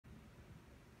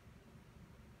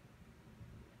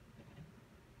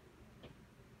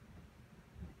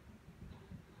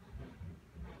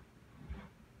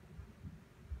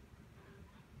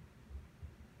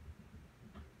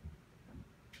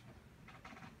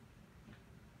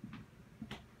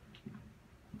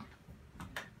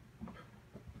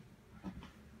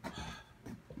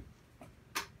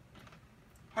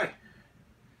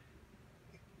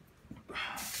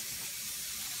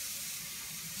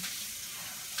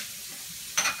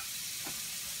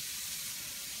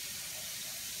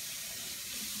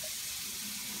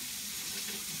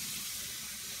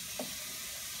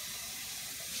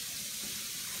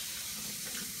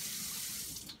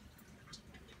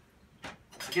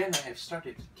Again, I have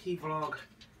started to vlog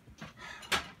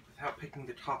without picking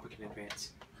the topic in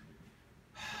advance.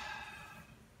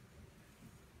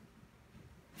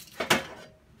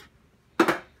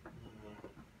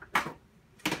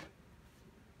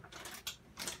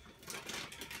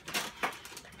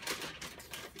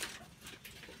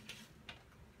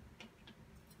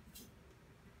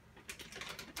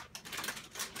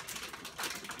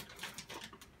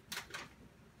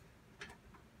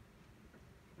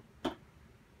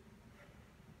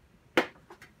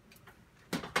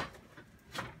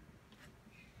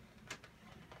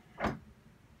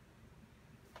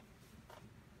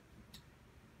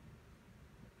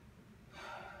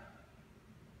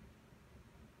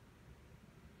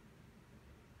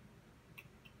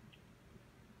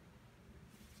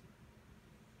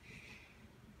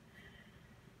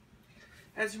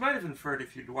 As you might have inferred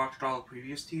if you'd watched all the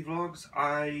previous Teavlogs,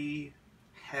 I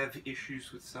have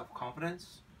issues with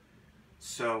self-confidence.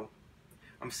 So,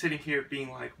 I'm sitting here being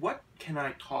like, what can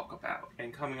I talk about?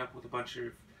 And coming up with a bunch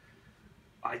of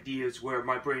ideas where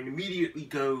my brain immediately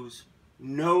goes,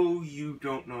 no, you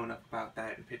don't know enough about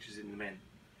that, and pitches in the men.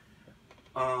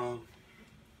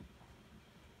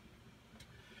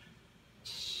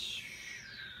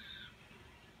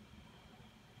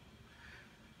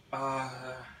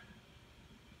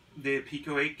 The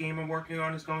Pico 8 game I'm working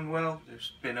on is going well.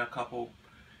 There's been a couple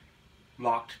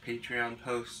locked Patreon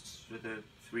posts for the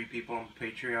 3 people on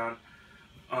Patreon.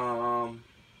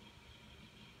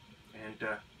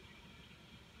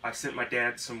 I sent my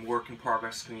dad some work in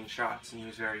progress screenshots and he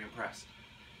was very impressed.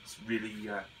 It's really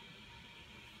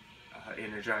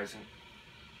energizing.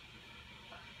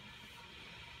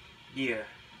 Yeah.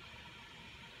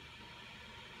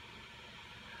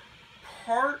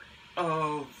 Part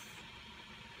of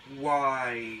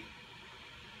why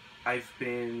I've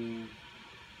been...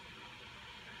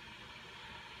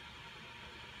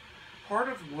 Part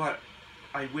of what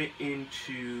I went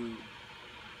into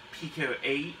Pico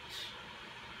 8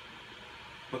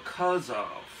 because of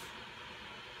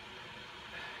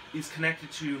is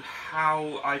connected to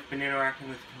how I've been interacting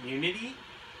with the community,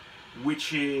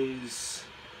 which is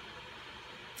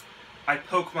I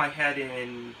poke my head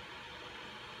in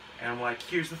and I'm like,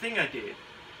 here's the thing I did.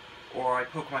 Or I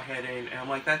poke my head in and I'm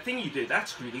like, that thing you did,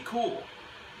 that's really cool.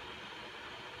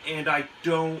 And I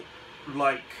don't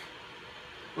like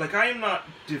I am not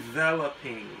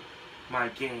developing my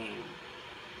game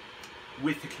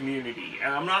with the community.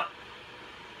 And I'm not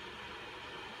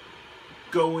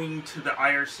going to the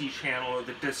IRC channel or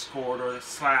the Discord or the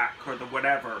Slack or the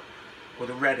whatever, or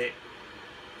the Reddit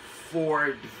for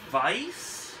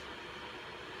advice.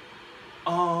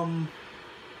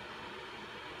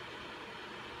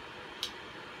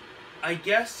 I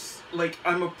guess, like,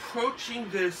 I'm approaching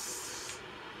this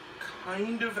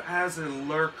kind of as a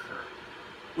lurker,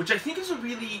 which I think is a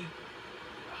really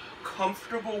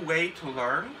comfortable way to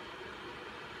learn.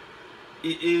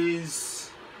 It is,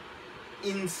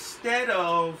 instead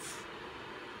of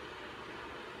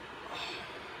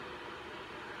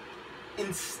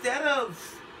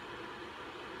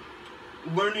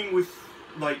learning with,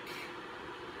 like,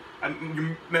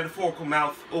 your metaphorical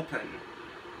mouth open,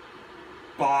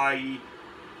 by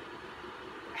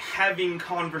having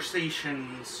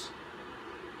conversations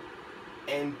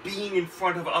and being in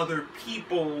front of other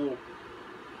people,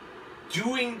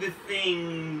 doing the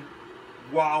thing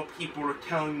while people are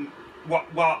telling,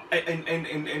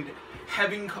 and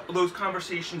having those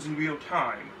conversations in real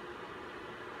time.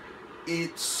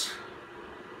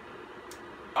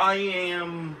 I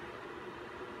am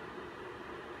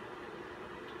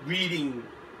reading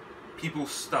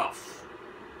people's stuff.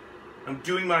 I'm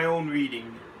doing my own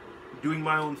reading, doing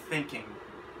my own thinking,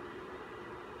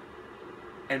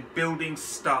 and building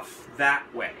stuff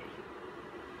that way.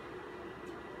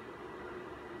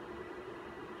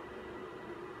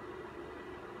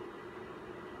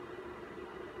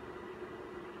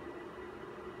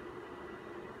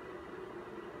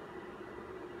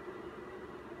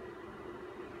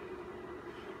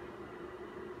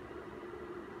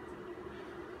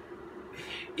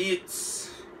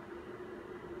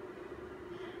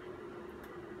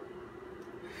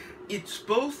 It's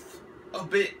both a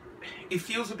bit, it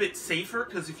feels a bit safer,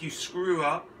 because if you screw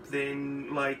up,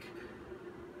 then, like,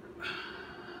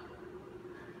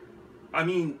 I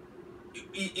mean,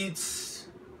 it's,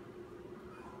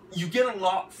 you get a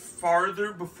lot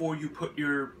farther before you put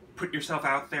yourself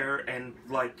out there and,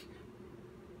 like,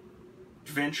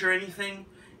 venture anything.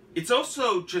 It's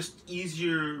also just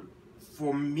easier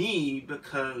for me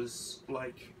because,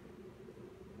 like,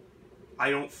 I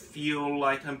don't feel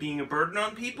like I'm being a burden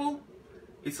on people.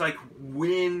 It's like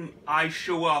when I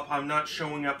show up, I'm not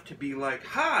showing up to be like,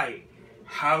 hi,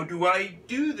 how do I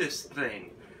do this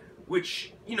thing?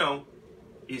 Which, you know,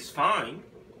 is fine.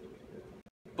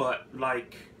 But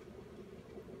like,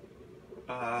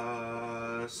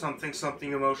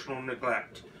 something emotional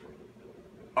neglect.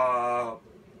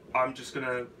 I'm just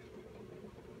gonna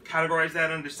categorize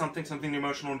that under something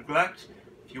emotional neglect.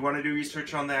 If you want to do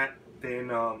research on that,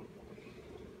 then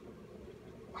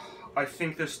I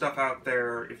think there's stuff out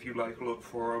there if you like look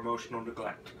for emotional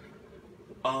neglect.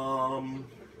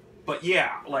 But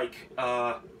yeah, like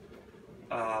I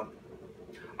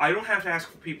don't have to ask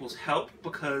for people's help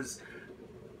because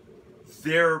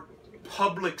their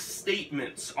public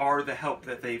statements are the help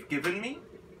that they've given me.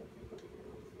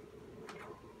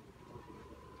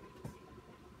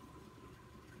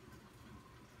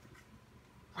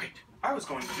 Right, I was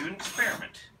going to do an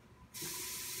experiment.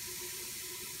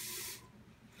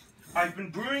 I've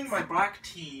been brewing my black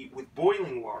tea with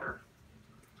boiling water.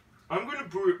 I'm going to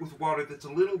brew it with water that's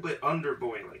a little bit under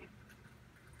boiling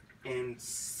and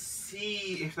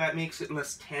see if that makes it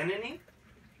less tannin-y.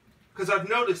 Because I've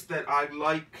noticed that I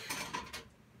like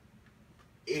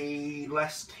a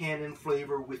less tannin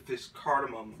flavor with this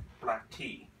cardamom black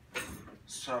tea.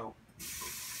 So,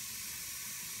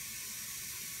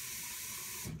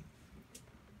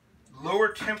 lower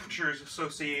temperatures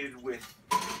associated with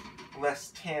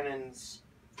less tannins.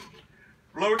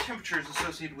 Lower temperatures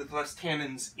associated with less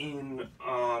tannins in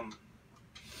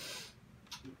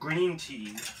green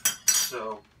tea.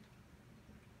 So,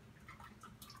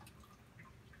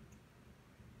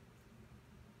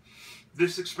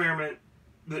 this experiment,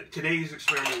 today's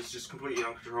experiment is just completely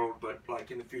uncontrolled, but like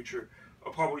in the future,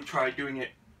 I'll probably try doing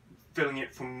it, filling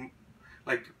it from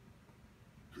like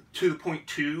to the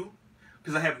 0.2,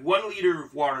 because I have 1 liter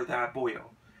of water that I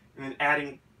boil, and then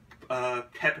adding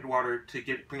tepid water to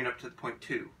bring it up to the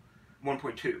 1.2,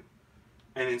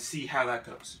 and then see how that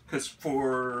goes. Because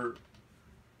for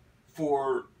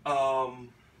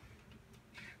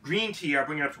green tea, I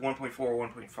bring it up to 1.4 or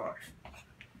 1.5.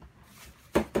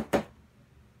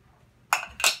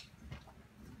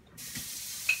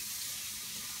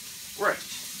 Right.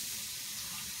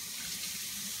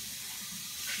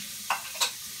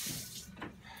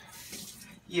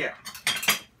 Yeah.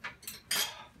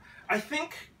 I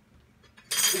think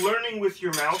learning with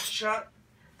your mouth shut,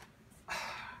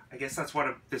 I guess that's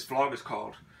what this vlog is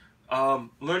called.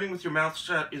 Learning with your mouth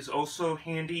shut is also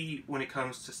handy when it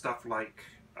comes to stuff like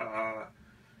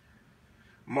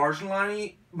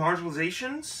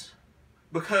marginalizations,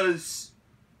 because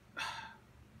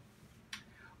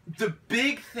the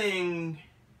big thing,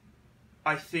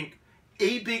 I think,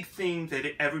 a big thing that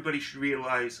everybody should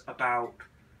realize about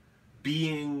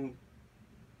being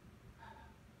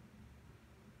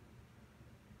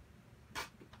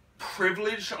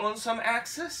privileged on some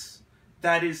axis,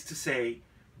 that is to say,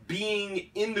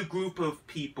 being in the group of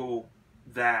people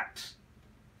that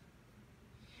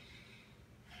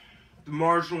the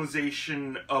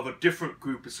marginalization of a different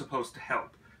group is supposed to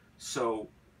help. So,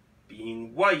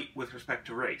 being white with respect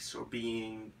to race, or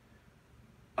being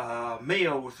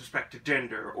male with respect to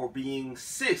gender, or being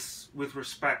cis with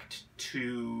respect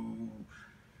to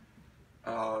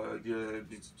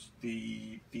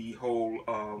the whole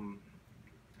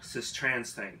cis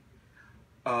trans thing.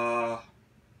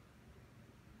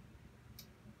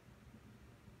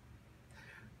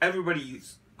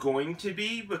 Everybody's going to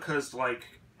be, because, like,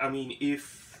 I mean,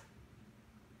 if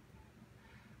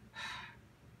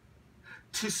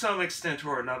to some extent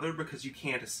or another, because you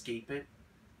can't escape it,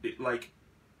 like,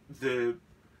 the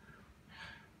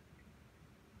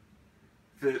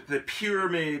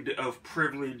pyramid of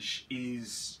privilege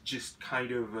is just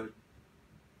kind of a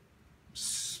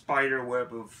spider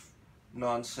web of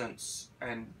nonsense.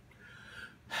 And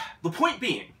the point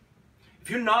being, if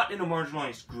you're not in a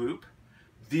marginalized group,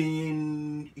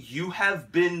 then you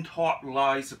have been taught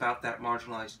lies about that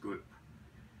marginalized group.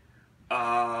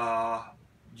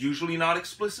 Usually not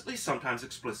explicitly, sometimes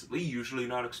explicitly, usually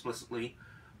not explicitly,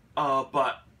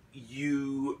 but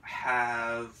you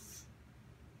have,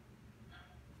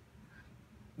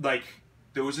 like,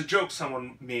 there was a joke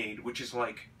someone made, which is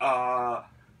like, where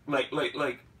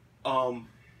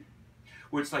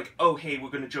it's like, oh, hey, we're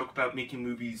gonna joke about making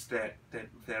movies that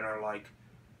are, like,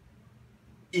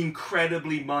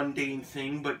 incredibly mundane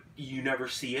thing, but you never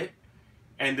see it.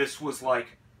 And this was,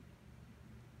 like,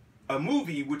 a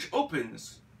movie which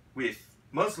opens with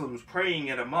Muslims praying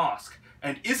at a mosque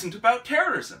and isn't about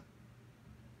terrorism.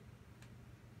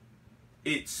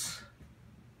 It's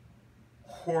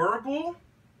horrible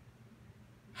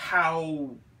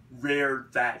how rare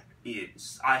that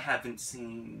is. I haven't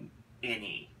seen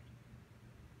any.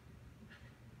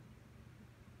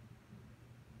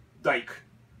 like,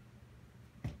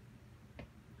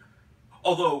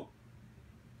 although,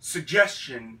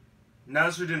 suggestion,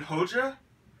 Nasreddin Hodja,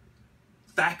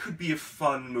 that could be a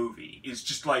fun movie. It's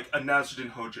just like a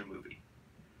Nasreddin Hodja movie.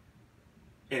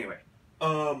 Anyway,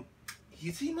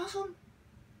 is he Muslim?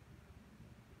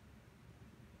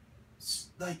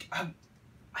 Like, I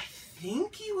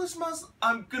think he was Muslim.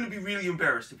 I'm gonna be really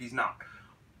embarrassed if he's not.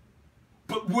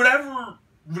 But whatever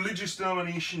religious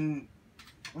denomination,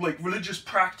 like religious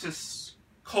practice,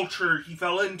 culture he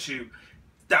fell into,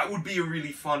 that would be a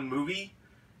really fun movie.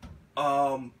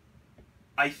 I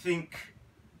think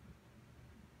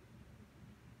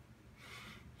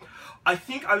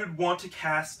I would want to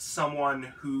cast someone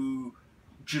who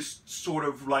just sort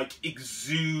of like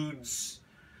exudes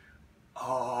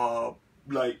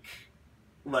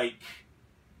like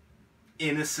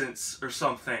innocence or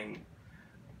something.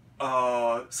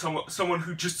 Someone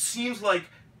who just seems like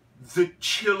the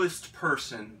chillest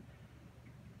person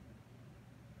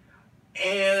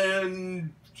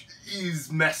and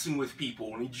is messing with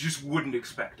people and you just wouldn't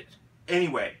expect it.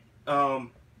 Anyway, but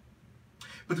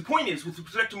the point is, with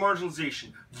respect to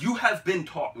marginalization, you have been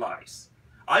taught lies.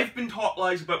 I've been taught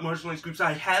lies about marginalized groups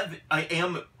I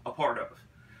am a part of.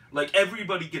 Like,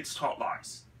 everybody gets taught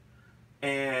lies.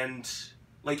 And,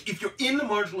 like, if you're in the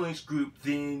marginalized group,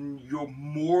 then you're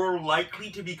more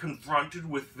likely to be confronted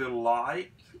with the lie,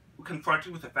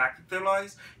 confronted with the fact that they're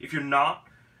lies. If you're not,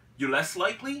 you're less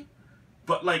likely.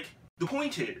 But, like, the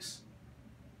point is,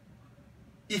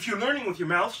 if you're learning with your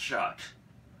mouth shut,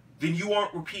 then you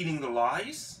aren't repeating the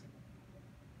lies,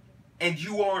 and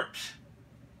you aren't,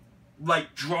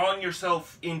 like, drawing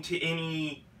yourself into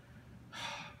any,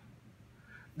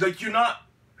 like, you're not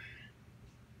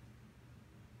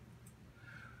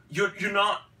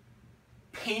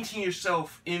painting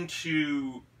yourself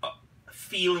into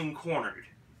feeling cornered.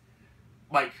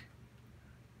 Like,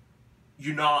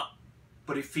 you're not,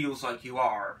 but it feels like you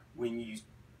are when you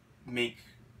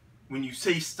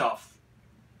say stuff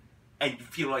and you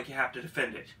feel like you have to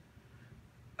defend it.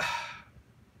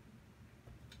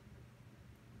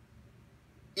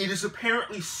 It is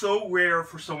apparently so rare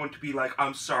for someone to be like,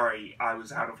 I'm sorry, I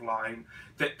was out of line,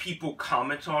 that people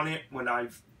comment on it when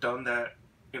I've done that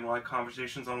in my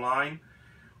conversations online.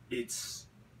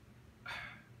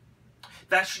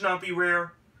 That should not be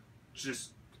rare,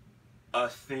 just a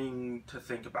thing to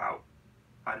think about.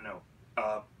 I don't know.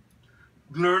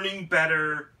 Learning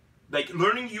better, like,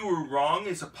 learning you were wrong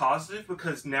is a positive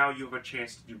because now you have a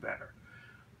chance to do better.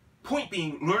 Point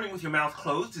being, learning with your mouth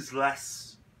closed is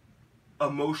less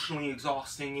emotionally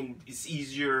exhausting and it's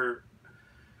easier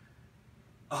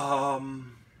for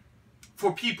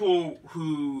people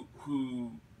who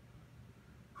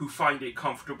find it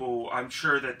comfortable. I'm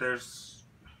sure that there's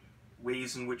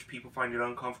ways in which people find it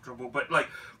uncomfortable, but like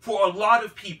for a lot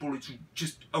of people it's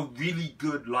just a really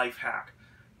good life hack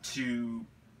to,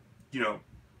 you know,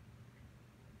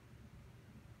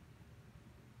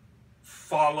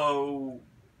 follow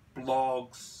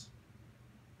blogs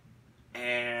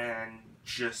and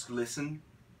just listen,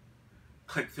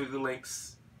 click through the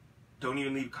links, don't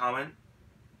even leave a comment,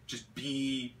 just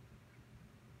be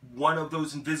one of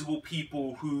those invisible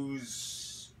people who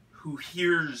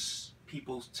hears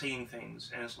people saying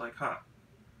things and it's like, huh,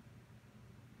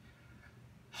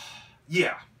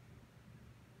 yeah,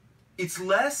 it's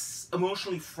less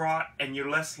emotionally fraught and you're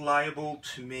less liable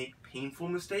to make painful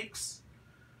mistakes.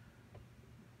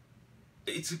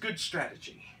 It's a good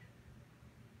strategy.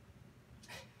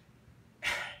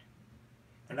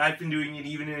 And I've been doing it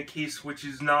even in a case which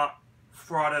is not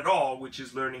fraud at all, which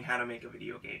is learning how to make a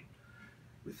video game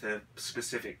with a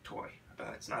specific toy.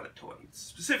 It's not a toy, it's a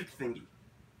specific thingy.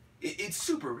 It's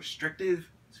super restrictive.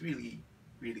 It's really,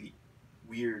 really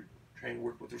weird trying to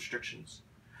work with restrictions.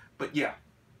 But yeah,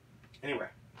 anyway.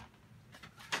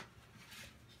 I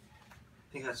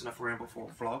think that's enough ramble for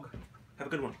a vlog. Have a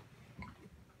good one.